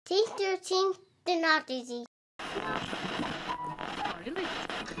Think they're not easy.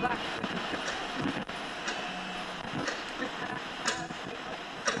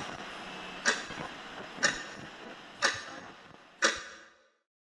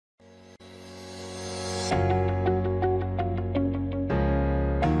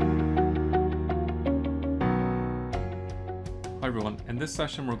 Hi everyone, in this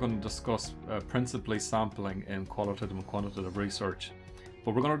session we're going to discuss principally sampling in qualitative and quantitative research,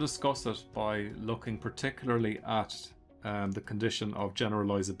 but we're going to discuss it by looking particularly at the condition of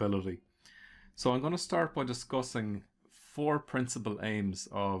generalizability. So I'm going to start by discussing four principal aims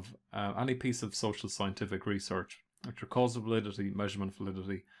of any piece of social scientific research, which are causal validity, measurement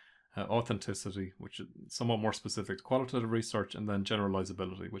validity, authenticity, which is somewhat more specific to qualitative research, and then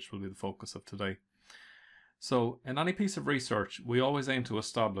generalizability, which will be the focus of today. So in any piece of research, we always aim to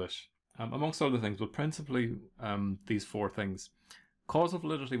establish, amongst other things, but principally these four things. Causal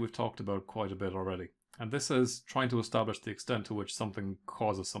validity we've talked about quite a bit already. And this is trying to establish the extent to which something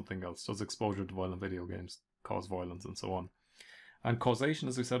causes something else. Does exposure to violent video games cause violence and so on? And causation,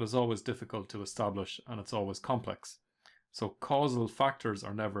 as we said, is always difficult to establish and it's always complex. So causal factors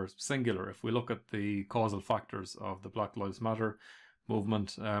are never singular. If we look at the causal factors of the Black Lives Matter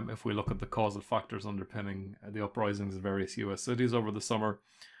movement, if we look at the causal factors underpinning the uprisings in various US cities over the summer,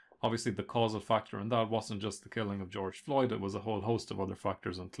 obviously the causal factor in that wasn't just the killing of George Floyd, it was a whole host of other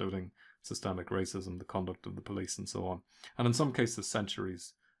factors, including systemic racism, the conduct of the police and so on. And in some cases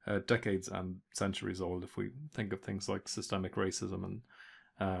centuries, decades and centuries old, if we think of things like systemic racism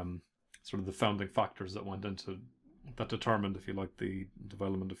and sort of the founding factors that went into, that determined, if you like, the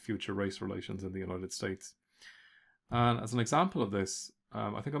development of future race relations in the United States. And as an example of this,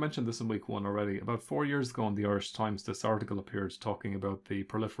 I think I mentioned this in week one already. About 4 years ago in the Irish Times, this article appeared talking about the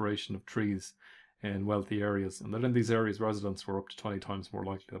proliferation of trees in wealthy areas, and that in these areas residents were up to 20 times more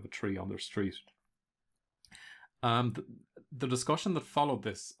likely to have a tree on their street. The discussion that followed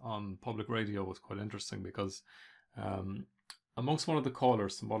this on public radio was quite interesting because amongst one of the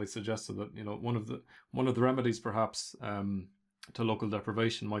callers, somebody suggested that one of the remedies perhaps to local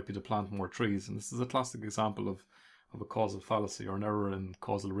deprivation might be to plant more trees, and this is a classic example of a causal fallacy or an error in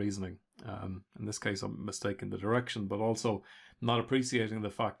causal reasoning. In this case, I'm mistaking the direction, but also not appreciating the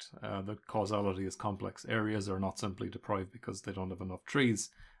fact that causality is complex. Areas are not simply deprived because they don't have enough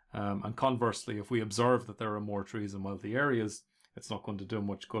trees. And conversely, if we observe that there are more trees in wealthy areas, it's not going to do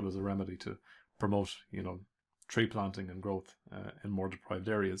much good as a remedy to promote, tree planting and growth in more deprived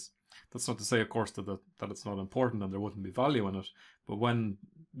areas. That's not to say, of course, that it's not important and there wouldn't be value in it. But when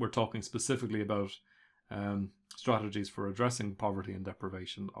we're talking specifically about strategies for addressing poverty and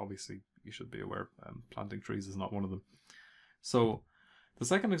deprivation, obviously you should be aware planting trees is not one of them. So the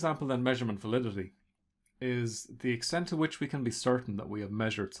second example then, measurement validity, is the extent to which we can be certain that we have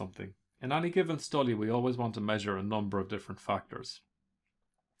measured something. In any given study, we always want to measure a number of different factors.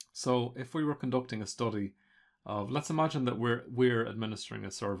 So if we were conducting a study of, let's imagine that we're administering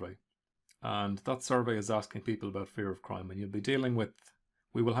a survey, and that survey is asking people about fear of crime, and you'll be dealing with,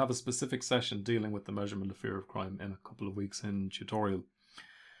 we will have a specific session dealing with the measurement of fear of crime in a couple of weeks in tutorial.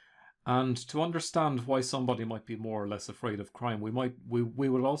 And to understand why somebody might be more or less afraid of crime, we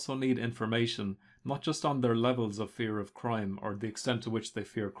will also need information, not just on their levels of fear of crime or the extent to which they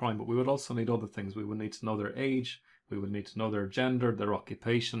fear crime, but we would also need other things. We would need to know their age, we would need to know their gender, their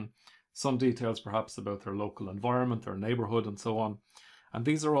occupation, some details perhaps about their local environment, their neighborhood, and so on. And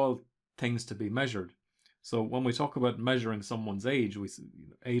these are all things to be measured. So when we talk about measuring someone's age,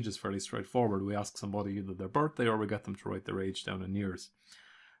 age is fairly straightforward. We ask somebody either their birthday or we get them to write their age down in years.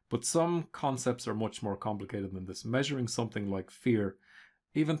 But some concepts are much more complicated than this. Measuring something like fear,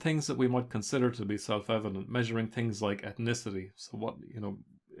 even things that we might consider to be self-evident, measuring things like ethnicity. So what,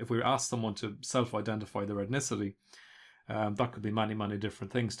 if we ask someone to self-identify their ethnicity, that could be many, many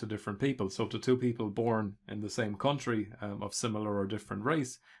different things to different people. So to two people born in the same country of similar or different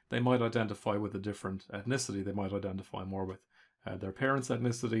race, they might identify with a different ethnicity. They might identify more with their parents'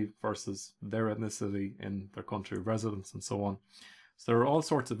 ethnicity versus their ethnicity in their country of residence and so on. So there are all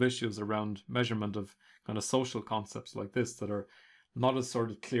sorts of issues around measurement of kind of social concepts like this that are not as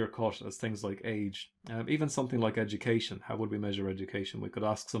sort of clear-cut as things like age. Even something like education. How would we measure education? We could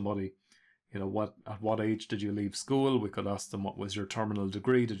ask somebody, at what age did you leave school? We could ask them, what was your terminal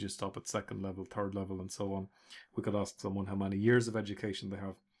degree? Did you stop at second level, third level, and so on? We could ask someone how many years of education they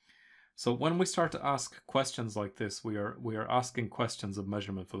have. So when we start to ask questions like this, we are asking questions of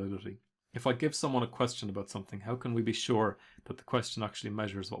measurement validity. If I give someone a question about something, how can we be sure that the question actually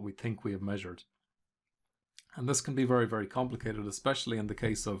measures what we think we have measured? And this can be very, very complicated, especially in the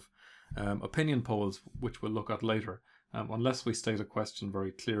case of opinion polls, which we'll look at later. Unless we state a question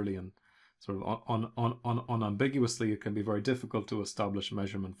very clearly and sort of unambiguously, it can be very difficult to establish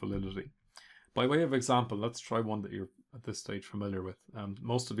measurement validity. By way of example, let's try one that you're at this stage familiar with.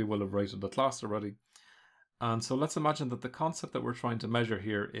 Most of you will have rated the class already. And so let's imagine that the concept that we're trying to measure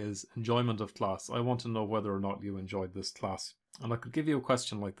here is enjoyment of class. I want to know whether or not you enjoyed this class. And I could give you a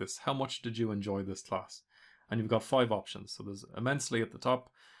question like this: how much did you enjoy this class? And you've got 5 options. So there's immensely at the top,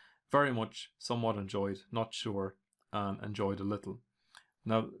 very much, somewhat enjoyed, not sure, and enjoyed a little.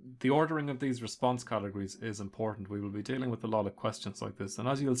 Now, the ordering of these response categories is important. We will be dealing with a lot of questions like this. And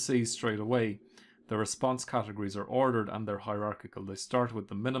as you'll see straight away, the response categories are ordered and they're hierarchical. They start with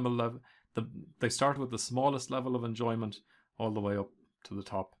the minimal level. They start with the smallest level of enjoyment all the way up to the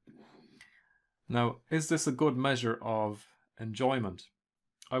top. Now, is this a good measure of enjoyment?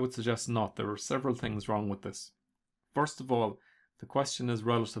 I would suggest not. There are several things wrong with this. First of all, the question is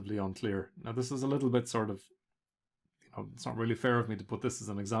relatively unclear. Now, this is a little bit sort of, it's not really fair of me to put this as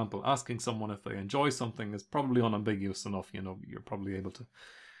an example. Asking someone if they enjoy something is probably unambiguous enough. You're probably able to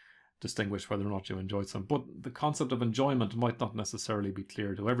distinguish whether or not you enjoyed something. But the concept of enjoyment might not necessarily be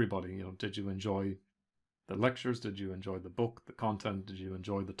clear to everybody. Did you enjoy the lectures? Did you enjoy the book, the content? Did you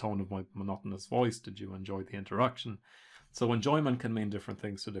enjoy the tone of my monotonous voice? Did you enjoy the interaction? So enjoyment can mean different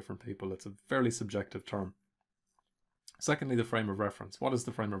things to different people. It's a fairly subjective term. Secondly, the frame of reference. What is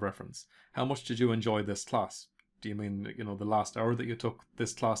the frame of reference? How much did you enjoy this class? Do you mean, the last hour that you took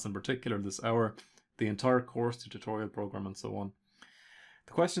this class in particular, this hour, the entire course, the tutorial program, and so on?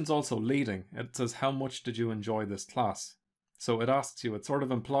 The question's also leading. It says, how much did you enjoy this class? So it asks you, it sort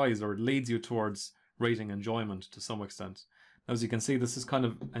of implies or it leads you towards rating enjoyment to some extent. Now, as you can see, this is kind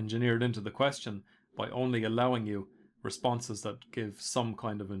of engineered into the question by only allowing you responses that give some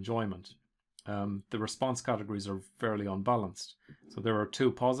kind of enjoyment. The response categories are fairly unbalanced. So there are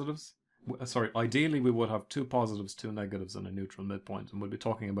 2 positives. Ideally we would have 2 positives, 2 negatives, and a neutral midpoint. And we'll be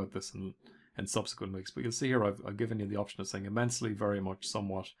talking about this in subsequent weeks. But you'll see here I've given you the option of saying immensely, very much,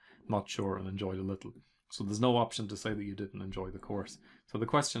 somewhat, not sure, and enjoyed a little. So there's no option to say that you didn't enjoy the course. So the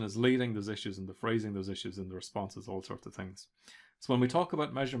question is leading. There's issues in the phrasing, there's issues in the responses, all sorts of things. So when we talk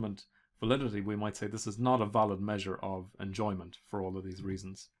about measurement validity, we might say this is not a valid measure of enjoyment for all of these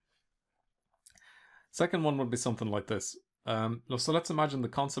reasons. Second one would be something like this. So let's imagine the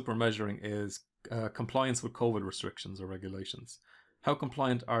concept we're measuring is compliance with COVID restrictions or regulations. How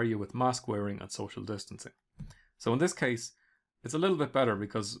compliant are you with mask wearing and social distancing? So in this case, it's a little bit better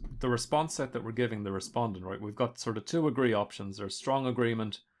because the response set that we're giving the respondent, right? We've got sort of 2 agree options. There's strong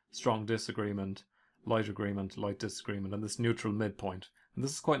agreement, strong disagreement, light agreement, light disagreement, and this neutral midpoint. And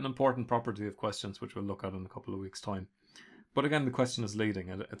this is quite an important property of questions, which we'll look at in a couple of weeks' time. But again, the question is leading,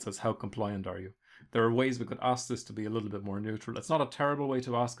 and it says, how compliant are you? There are ways we could ask this to be a little bit more neutral. It's not a terrible way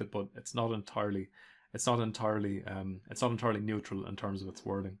to ask it, but it's not entirely neutral in terms of its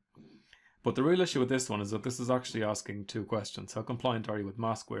wording. But the real issue with this one is that this is actually asking 2 questions. How compliant are you with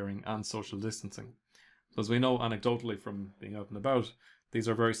mask wearing and social distancing? So as we know anecdotally from being out and about, these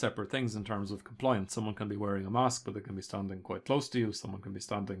are very separate things in terms of compliance. Someone can be wearing a mask, but they can be standing quite close to you. Someone can be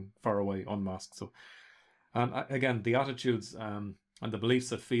standing far away unmasked. So, and again, the attitudes and the beliefs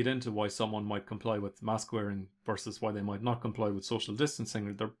that feed into why someone might comply with mask wearing versus why they might not comply with social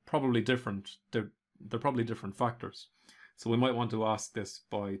distancing, they're probably different. They're probably different factors. So we might want to ask this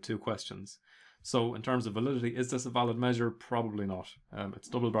by 2 questions. So in terms of validity, is this a valid measure? Probably not. It's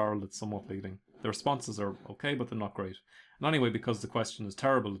double-barreled, it's somewhat leading. The responses are okay, but they're not great. And anyway, because the question is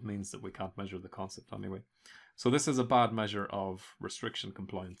terrible, it means that we can't measure the concept anyway. So this is a bad measure of restriction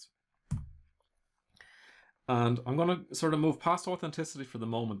compliance. And I'm going to sort of move past authenticity for the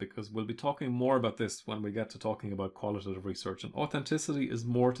moment because we'll be talking more about this when we get to talking about qualitative research. And authenticity is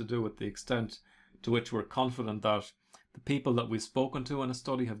more to do with the extent to which we're confident that the people that we've spoken to in a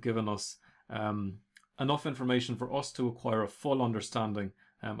study have given us enough information for us to acquire a full understanding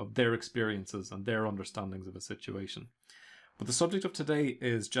of their experiences and their understandings of a situation. But the subject of today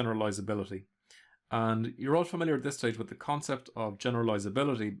is generalizability. And you're all familiar at this stage with the concept of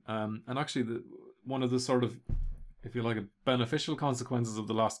generalizability. And actually, one of the sort of, if you like, beneficial consequences of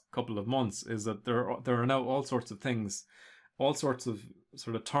the last couple of months is that there are now all sorts of things, all sorts of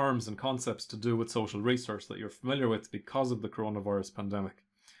sort of terms and concepts to do with social research that you're familiar with because of the coronavirus pandemic.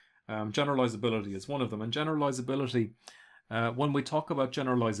 Generalizability is one of them. And generalizability, when we talk about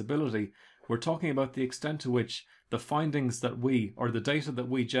generalizability, we're talking about the extent to which the findings that we, or the data that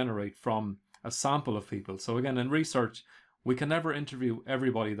we generate from a sample of people. So again, in research, we can never interview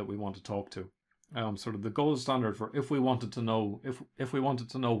everybody that we want to talk to. Sort of the gold standard for if we wanted to know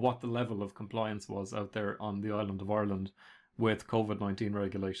what the level of compliance was out there on the island of Ireland with COVID-19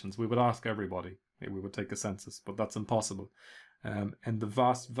 regulations, we would ask everybody. we would take a census, but that's impossible. In the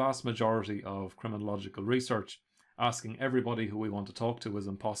vast majority of criminological research, asking everybody who we want to talk to is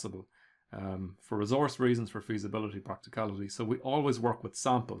impossible, for resource reasons, for feasibility, practicality. So we always work with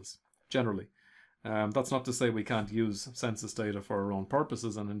samples, generally. That's not to say we can't use census data for our own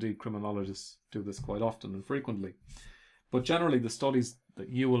purposes, and indeed criminologists do this quite often and frequently. But generally the studies that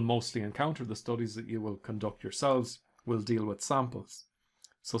you will mostly encounter, the studies that you will conduct yourselves, will deal with samples.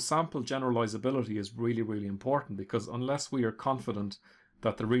 So sample generalizability is really, really important, because unless we are confident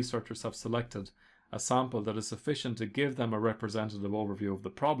that the researchers have selected a sample that is sufficient to give them a representative overview of the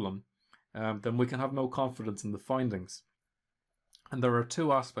problem, then we can have no confidence in the findings. And there are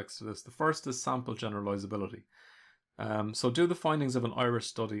two aspects to this. The first is sample generalizability. So do the findings of an Irish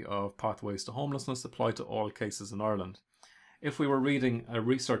study of pathways to homelessness apply to all cases in Ireland? If we were reading a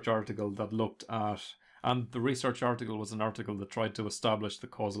research article that looked at, and the research article was an article that tried to establish the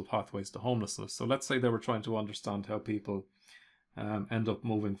causal pathways to homelessness. So let's say they were trying to understand how people end up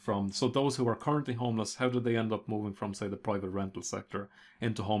moving from, so those who are currently homeless, how did they end up moving from, say, the private rental sector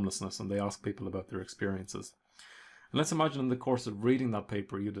into homelessness? And they ask people about their experiences. And let's imagine in the course of reading that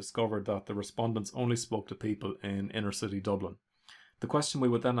paper, you discovered that the respondents only spoke to people in inner city Dublin. The question we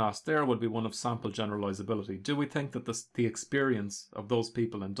would then ask there would be one of sample generalizability. Do we think that the experience of those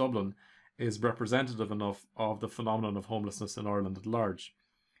people in Dublin is representative enough of the phenomenon of homelessness in Ireland at large?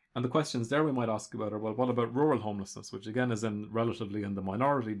 And the questions there we might ask about are, well, what about rural homelessness, which again is relatively in the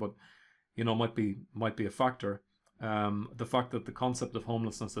minority, but might be a factor. The fact that the concept of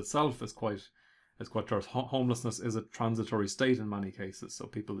homelessness itself is quite homelessness is a transitory state in many cases. So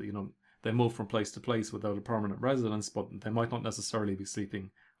people, they move from place to place without a permanent residence, but they might not necessarily be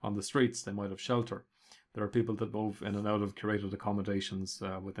sleeping on the streets. They might have shelter. There are people that move in and out of curated accommodations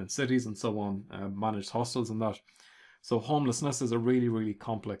within cities and so on, managed hostels and that. So homelessness is a really, really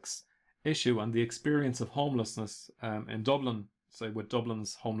complex issue, and the experience of homelessness in Dublin, say with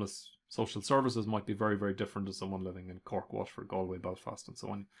Dublin's homeless social services, might be very, very different to someone living in Cork, Waterford, Galway, Belfast and so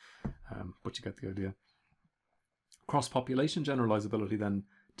on. But you get the idea. Cross-population generalizability then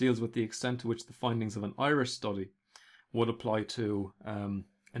deals with the extent to which the findings of an Irish study would apply to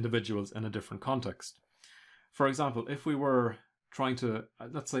individuals in a different context. For example, if we were trying to,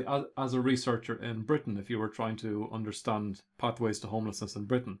 let's say as a researcher in Britain, if you were trying to understand pathways to homelessness in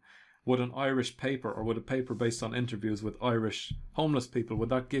Britain, would an Irish paper, or would a paper based on interviews with Irish homeless people, would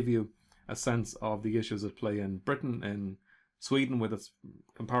that give you a sense of the issues at play in Britain, in Sweden with its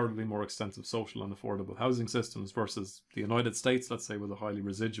comparatively more extensive social and affordable housing systems, versus the United States, let's say, with a highly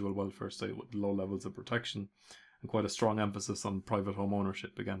residual welfare state with low levels of protection and quite a strong emphasis on private home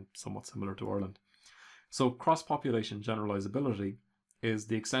ownership, again, somewhat similar to Ireland. So cross-population generalizability is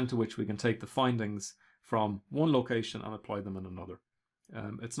the extent to which we can take the findings from one location and apply them in another.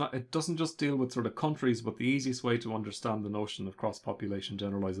 It doesn't just deal with sort of countries, but the easiest way to understand the notion of cross-population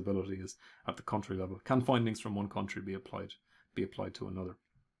generalizability is at the country level. Can findings from one country be applied to another?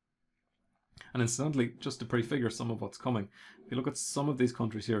 And incidentally, just to prefigure some of what's coming, if you look at some of these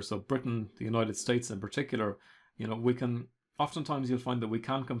countries here, so Britain, the United States in particular, oftentimes you'll find that we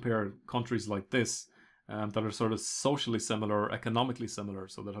can compare countries like this that are sort of socially similar or economically similar,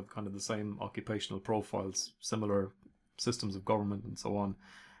 so that have kind of the same occupational profiles, similar systems of government and so on.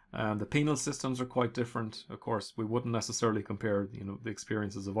 The penal systems are quite different. Of course, we wouldn't necessarily compare, the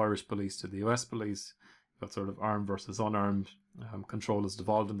experiences of Irish police to the US police. You've got sort of armed versus unarmed. Control has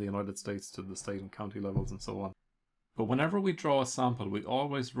devolved in the United States to the state and county levels and so on. But whenever we draw a sample, we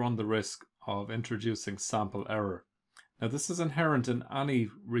always run the risk of introducing sample error. Now, this is inherent in any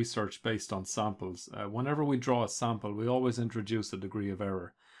research based on samples. Whenever we draw a sample, we always introduce a degree of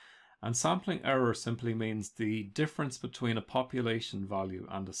error. And sampling error simply means the difference between a population value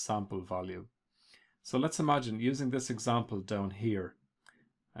and a sample value. So let's imagine using this example down here.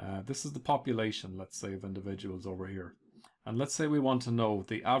 This is the population, let's say, of individuals over here. And let's say we want to know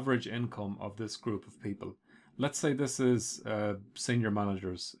the average income of this group of people. Let's say this is senior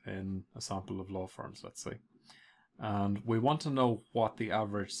managers in a sample of law firms, let's say. And we want to know what the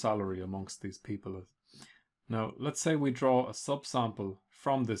average salary amongst these people is. Now, let's say we draw a subsample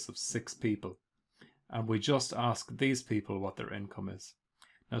from this of 6 people, and we just ask these people what their income is.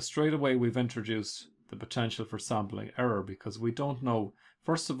 Now, straight away, we've introduced the potential for sampling error, because we don't know,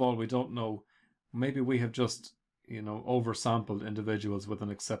 first of all, we don't know, maybe we have just, oversampled individuals with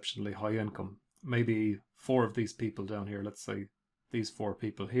an exceptionally high income. Maybe 4 of these people down here, let's say these 4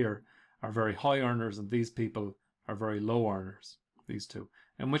 people here, are very high earners, and these people are very low earners, these 2.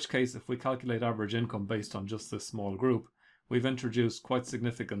 In which case, if we calculate average income based on just this small group, we've introduced quite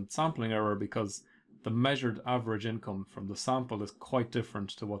significant sampling error, because the measured average income from the sample is quite different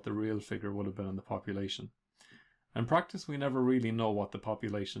to what the real figure would have been in the population. In practice, we never really know what the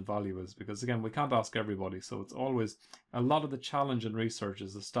population value is because, again, we can't ask everybody. So it's always a lot of the challenge in research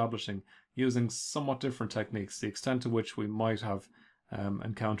is establishing, using somewhat different techniques, the extent to which we might have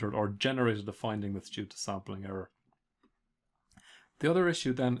encountered or generated a finding that's due to sampling error. The other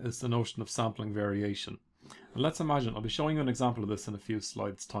issue then is the notion of sampling variation. And let's imagine, I'll be showing you an example of this in a few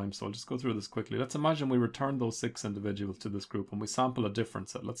slides time, so I'll just go through this quickly. Let's imagine we return those 6 individuals to this group and we sample a different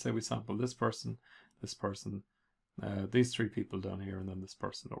set. Let's say we sample this person, these 3 people down here, and then this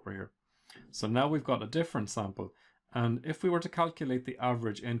person over here. So now we've got a different sample, and if we were to calculate the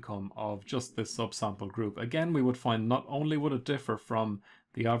average income of just this subsample group, again we would find not only would it differ from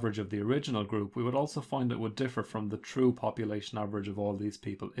the average of the original group, we would also find it would differ from the true population average of all these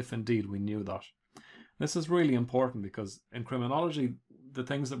people, if indeed we knew that. This is really important because in criminology, the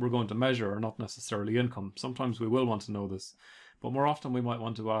things that we're going to measure are not necessarily income. Sometimes we will want to know this, but more often we might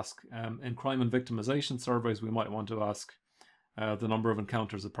want to ask, in crime and victimization surveys, we might want to ask the number of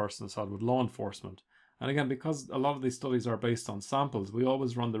encounters a person has had with law enforcement. And again, because a lot of these studies are based on samples, we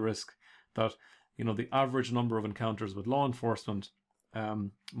always run the risk that, you know, the average number of encounters with law enforcement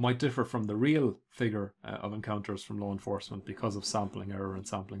might differ from the real figure of encounters from law enforcement because of sampling error and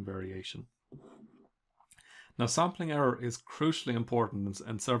sampling variation. Now, sampling error is crucially important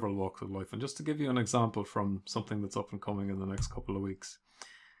in several walks of life. And just to give you an example from something that's up and coming in the next couple of weeks,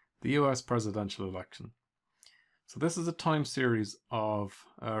 the US presidential election. So this is a time series of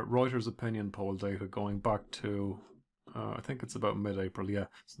Reuters opinion poll data going back to, I think it's about mid-April, yeah.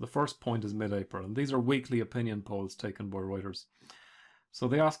 So the first point is mid-April, and these are weekly opinion polls taken by Reuters. So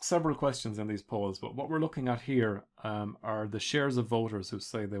they ask several questions in these polls, but what we're looking at here are the shares of voters who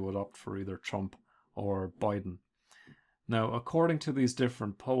say they would opt for either Trump or Biden. Now, according to these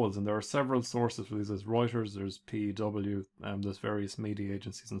different polls, and there are several sources for these, there's Reuters, there's PEW, there's various media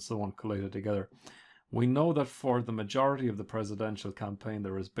agencies and so on collated together. We know that for the majority of the presidential campaign,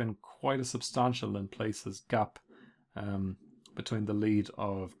 there has been quite a substantial, in places, gap between the lead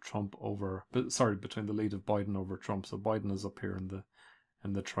of between the lead of Biden over Trump. So Biden is up here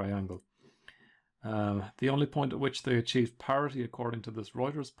in the triangle. The only point at which they achieved parity, according to this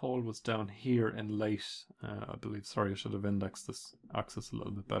Reuters poll, was down here in late, I believe, sorry, I should have indexed this axis a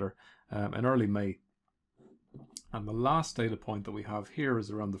little bit better, in early May. And the last data point that we have here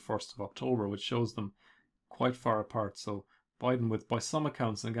is around the 1st of October, which shows them quite far apart. So Biden, with, by some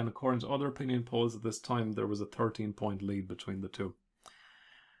accounts, and again, according to other opinion polls at this time, there was a 13-point lead between the two.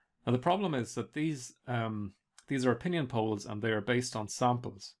 Now, the problem is that these are opinion polls and they are based on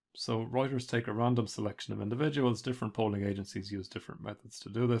samples. So Reuters take a random selection of individuals, different polling agencies use different methods to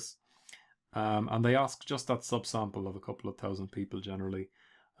do this, and they ask just that subsample of a couple of thousand people generally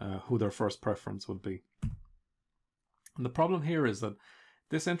who their first preference would be. And the problem here is that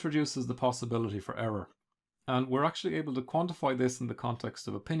this introduces the possibility for error, and we're actually able to quantify this in the context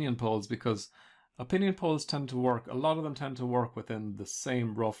of opinion polls because opinion polls tend to work, a lot of them tend to work within the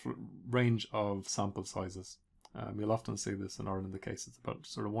same rough range of sample sizes. You'll often see this in Ireland, the case it's about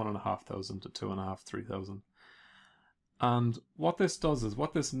sort of 1,500 to 2,500, 3,000. And what this does is,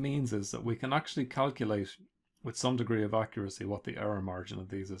 what this means is that we can actually calculate with some degree of accuracy what the error margin of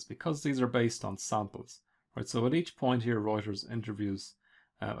these is, because these are based on samples, right? So at each point here, Reuters interviews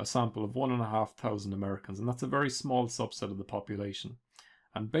a sample of 1,500 Americans, and that's a very small subset of the population.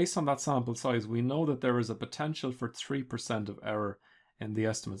 And based on that sample size, we know that there is a potential for 3% of error in the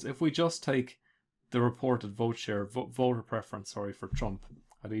estimates. If we just take the reported vote share, voter preference, sorry, for Trump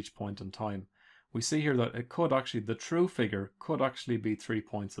at each point in time, we see here that it could actually, the true figure could actually be 3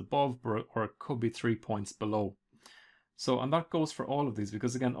 points above, or it could be 3 points below. So, and that goes for all of these,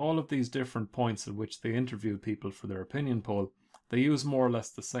 because again, all of these different points at which they interviewed people for their opinion poll, they use more or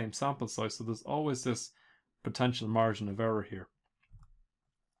less the same sample size. So there's always this potential margin of error here.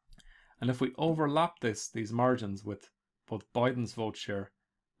 And if we overlap these margins with both Biden's vote share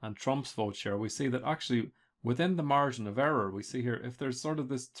and Trump's vote share, we see that actually within the margin of error, we see here, if there's sort of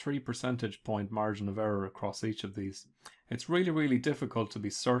this 3 percentage point margin of error across each of these, it's really, really difficult to be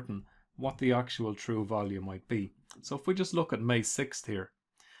certain what the actual true value might be. So if we just look at May 6th here,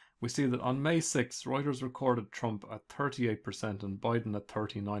 we see that on May 6th, Reuters recorded Trump at 38% and Biden at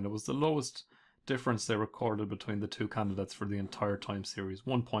 39%. It was the lowest difference they recorded between the two candidates for the entire time series,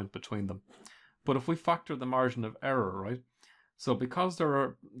 1 point between them. But if we factor the margin of error, right? So because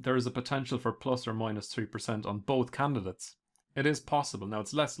there is a potential for plus or minus 3% on both candidates, it is possible. Now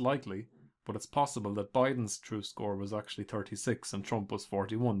it's less likely, but it's possible that Biden's true score was actually 36 and Trump was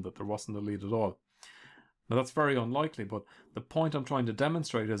 41, that there wasn't a lead at all. Now that's very unlikely, but the point I'm trying to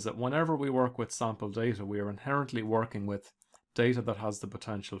demonstrate is that whenever we work with sample data, we are inherently working with data that has the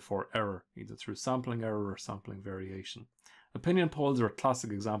potential for error, either through sampling error or sampling variation. Opinion polls are a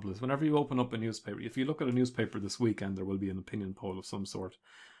classic example of this. Whenever you open up a newspaper, if you look at a newspaper this weekend, there will be an opinion poll of some sort.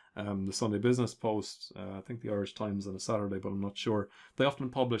 The Sunday Business Post, I think the Irish Times on a Saturday, but I'm not sure. They often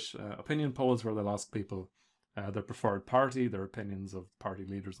publish opinion polls where they'll ask people their preferred party, their opinions of party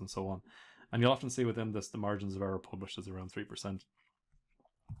leaders and so on. And you'll often see within this the margins of error published is around 3%.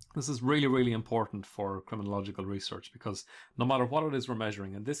 This is really, really important for criminological research because no matter what it is we're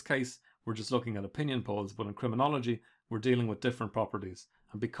measuring, in this case, we're just looking at opinion polls, but in criminology, we're dealing with different properties.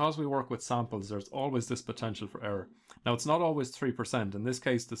 And because we work with samples, there's always this potential for error. Now, it's not always 3%. In this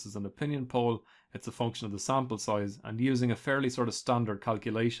case, this is an opinion poll. It's a function of the sample size, and using a fairly sort of standard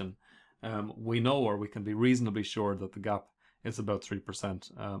calculation, we know, or we can be reasonably sure, that the gap is about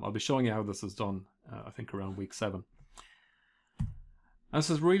 3%. I'll be showing you how this is done, I think around week 7. And this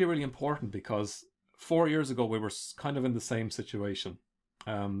is really, really important because 4 years ago, we were kind of in the same situation.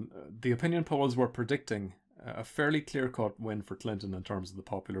 The opinion polls were predicting a fairly clear-cut win for Clinton in terms of the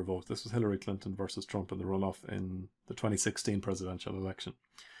popular vote. This was Hillary Clinton versus Trump in the runoff in the 2016 presidential election.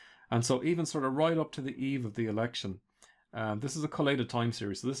 And so even sort of right up to the eve of the election, this is a collated time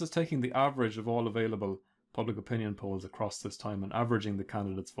series. So this is taking the average of all available public opinion polls across this time and averaging the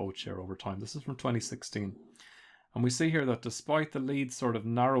candidates' vote share over time. This is from 2016. And we see here that despite the lead sort of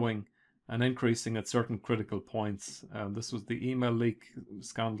narrowing and increasing at certain critical points, this was the email leak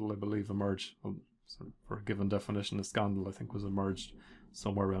scandal, I believe, emerged. Well, for a given definition, a scandal, I think, was emerged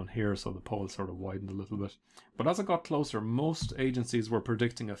somewhere around here, so the poll sort of widened a little bit. But as it got closer, most agencies were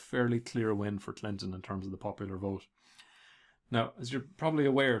predicting a fairly clear win for Clinton in terms of the popular vote. Now, as you're probably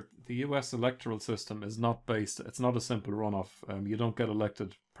aware, the US electoral system is not based, it's not a simple runoff. You don't get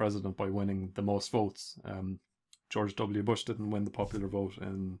elected president by winning the most votes. George W. Bush didn't win the popular vote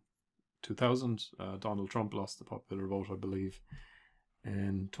in 2000. Donald Trump lost the popular vote, I believe,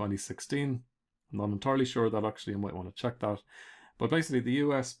 in 2016. I'm not entirely sure that actually, you might want to check that. But basically, the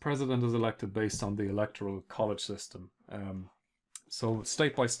US president is elected based on the electoral college system. So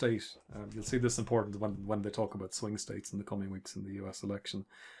state by state, you'll see this important when they talk about swing states in the coming weeks in the US election.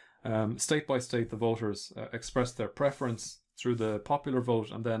 State by state, the voters express their preference through the popular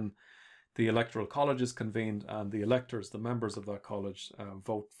vote, and then the electoral college is convened, and the electors, the members of that college,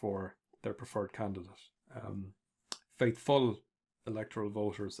 vote for their preferred candidate. Faithful electoral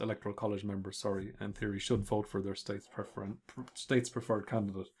college members, in theory, should vote for their state's preferred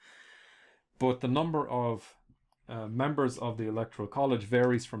candidate. But the number of members of the electoral college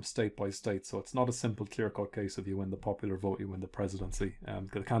varies from state by state, so it's not a simple clear-cut case of you win the popular vote, you win the presidency.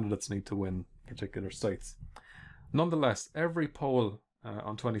 The candidates need to win particular states. Nonetheless, every poll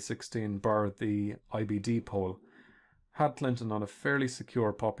on 2016, bar the IBD poll, had Clinton on a fairly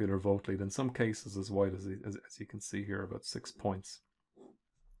secure popular vote lead, in some cases as wide as you can see here, about 6 points.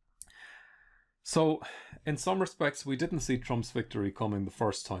 So, in some respects, we didn't see Trump's victory coming the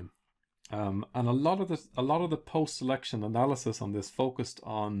first time. And a lot of the post-election analysis on this focused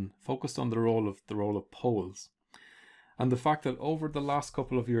on the role of polls, and the fact that over the last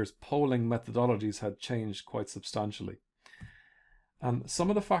couple of years, polling methodologies had changed quite substantially. And some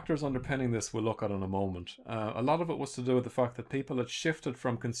of the factors underpinning this we'll look at in a moment. A lot of it was to do with the fact that people had shifted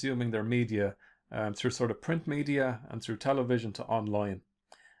from consuming their media through sort of print media and through television to online.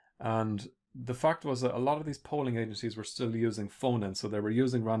 And the fact was that a lot of these polling agencies were still using phone-in, so they were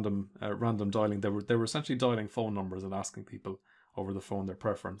using random dialing. They were essentially dialing phone numbers and asking people over the phone their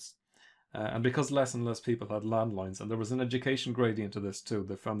preference. And because less and less people had landlines, and there was an education gradient to this too,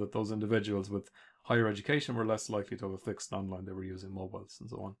 they found that those individuals with higher education were less likely to have a fixed landline. They were using mobiles and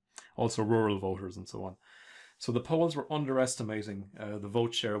so on. Also rural voters and so on. So the polls were underestimating the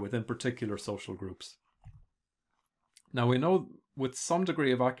vote share within particular social groups. Now we know with some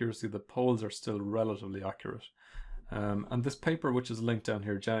degree of accuracy that polls are still relatively accurate. And this paper, which is linked down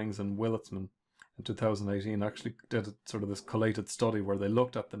here, Jennings and Willitsman, in 2018, actually did sort of this collated study where they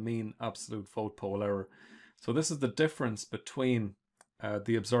looked at the mean absolute vote poll error. So this is the difference between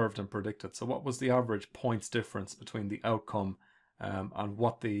the observed and predicted. So what was the average points difference between the outcome and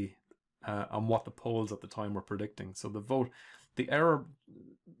what the polls at the time were predicting? So the error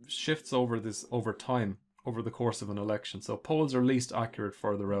shifts over time, over the course of an election. So polls are least accurate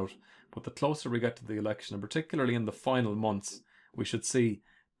further out, but the closer we get to the election, and particularly in the final months, we should see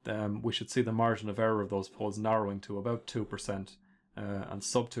the margin of error of those polls narrowing to about 2% and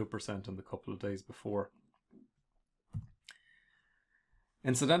sub 2% in the couple of days before.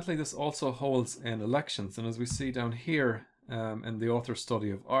 Incidentally, this also holds in elections, and as we see down here, in the author's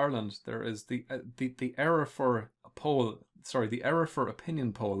study of Ireland, there is the error for the error for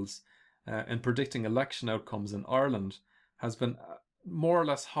opinion polls in predicting election outcomes in Ireland has been more or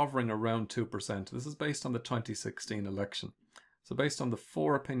less hovering around 2%. This is based on the 2016 election. So based on the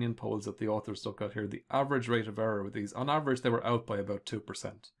 4 opinion polls that the authors look at here, the average rate of error with these, on average, they were out by about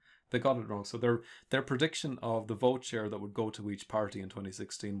 2%. They got it wrong. So their prediction of the vote share that would go to each party in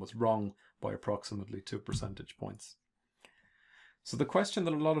 2016 was wrong by approximately 2 percentage points. So the question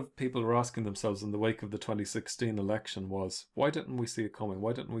that a lot of people were asking themselves in the wake of the 2016 election was, why didn't we see it coming?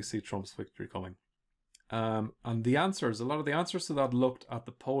 Why didn't we see Trump's victory coming? And the answers, a lot of the answers to that looked at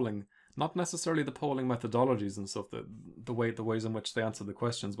the polling, not necessarily the polling methodologies and stuff, the ways in which they answered the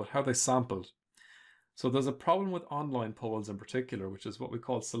questions, but how they sampled. So there's a problem with online polls in particular, which is what we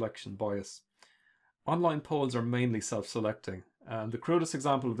call selection bias. Online polls are mainly self-selecting. And the crudest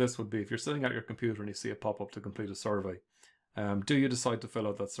example of this would be if you're sitting at your computer and you see a pop-up to complete a survey. Do you decide to fill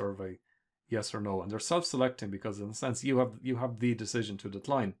out that survey? Yes or no? And they're self-selecting because in a sense you have the decision to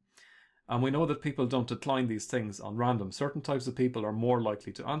decline. And we know that people don't decline these things on random. Certain types of people are more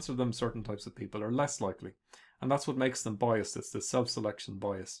likely to answer them. Certain types of people are less likely. And that's what makes them biased. It's the self-selection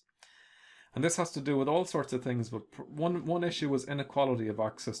bias. And this has to do with all sorts of things. But one issue was inequality of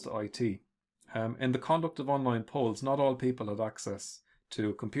access to IT. In the conduct of online polls, not all people had access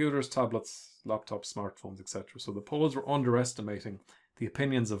to computers, tablets, laptops, smartphones, etc. So the polls were underestimating the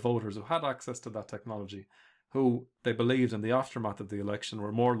opinions of voters who had access to that technology, who they believed in the aftermath of the election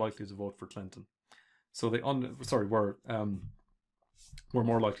were more likely to vote for Clinton. So they were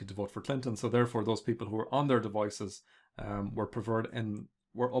more likely to vote for Clinton. So therefore, those people who were on their devices were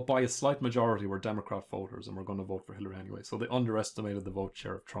by a slight majority were Democrat voters and were going to vote for Hillary anyway. So they underestimated the vote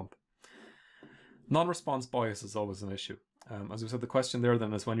share of Trump. Non-response bias is always an issue. As we said, the question there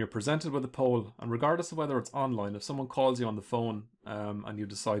then is when you're presented with a poll, and regardless of whether it's online, if someone calls you on the phone and you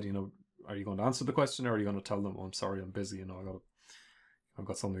decide, are you going to answer the question or are you going to tell them, oh, I'm sorry, I'm busy, I've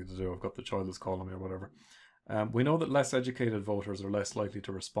got something to do, I've got the child is calling me or whatever. We know that less educated voters are less likely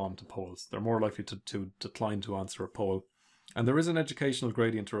to respond to polls. They're more likely to decline to answer a poll. And there is an educational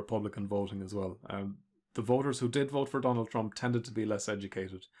gradient to Republican voting as well. The voters who did vote for Donald Trump tended to be less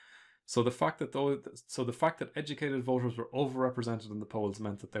educated. So the fact that educated voters were overrepresented in the polls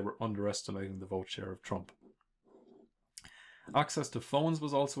meant that they were underestimating the vote share of Trump. Access to phones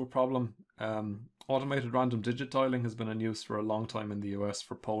was also a problem. Automated random digit dialing has been in use for a long time in the US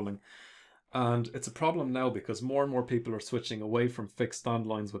for polling. And it's a problem now because more and more people are switching away from fixed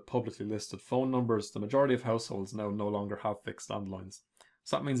landlines with publicly listed phone numbers. The majority of households now no longer have fixed landlines.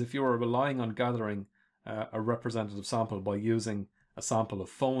 So that means if you are relying on gathering a representative sample by using a sample of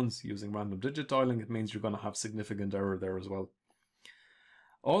phones using random digit dialing, it means you're going to have significant error there as well.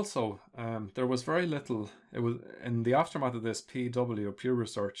 Also, there was very little, it was in the aftermath of this, PW, Pew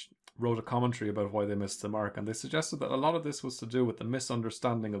Research, wrote a commentary about why they missed the mark, and they suggested that a lot of this was to do with the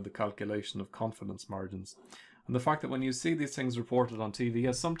misunderstanding of the calculation of confidence margins. And the fact that when you see these things reported on TV,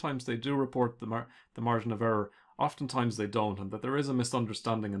 yes, sometimes they do report the margin of error, oftentimes they don't, and that there is a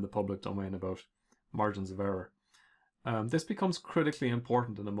misunderstanding in the public domain about margins of error. This becomes critically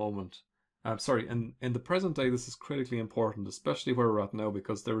important in a moment. In the present day, this is critically important, especially where we're at now,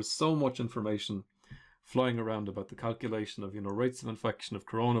 because there is so much information flying around about the calculation of, rates of infection of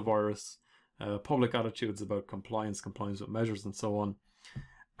coronavirus, public attitudes about compliance with measures and so on.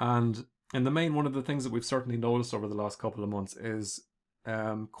 And in the main, one of the things that we've certainly noticed over the last couple of months is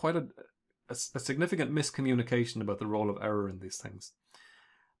quite a significant miscommunication about the role of error in these things.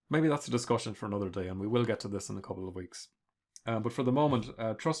 Maybe that's a discussion for another day, and we will get to this in a couple of weeks. But for the moment,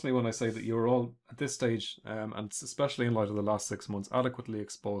 trust me when I say that you're all, at this stage, and especially in light of the last 6 months, adequately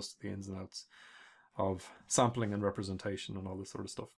exposed to the ins and outs of sampling and representation and all this sort of stuff.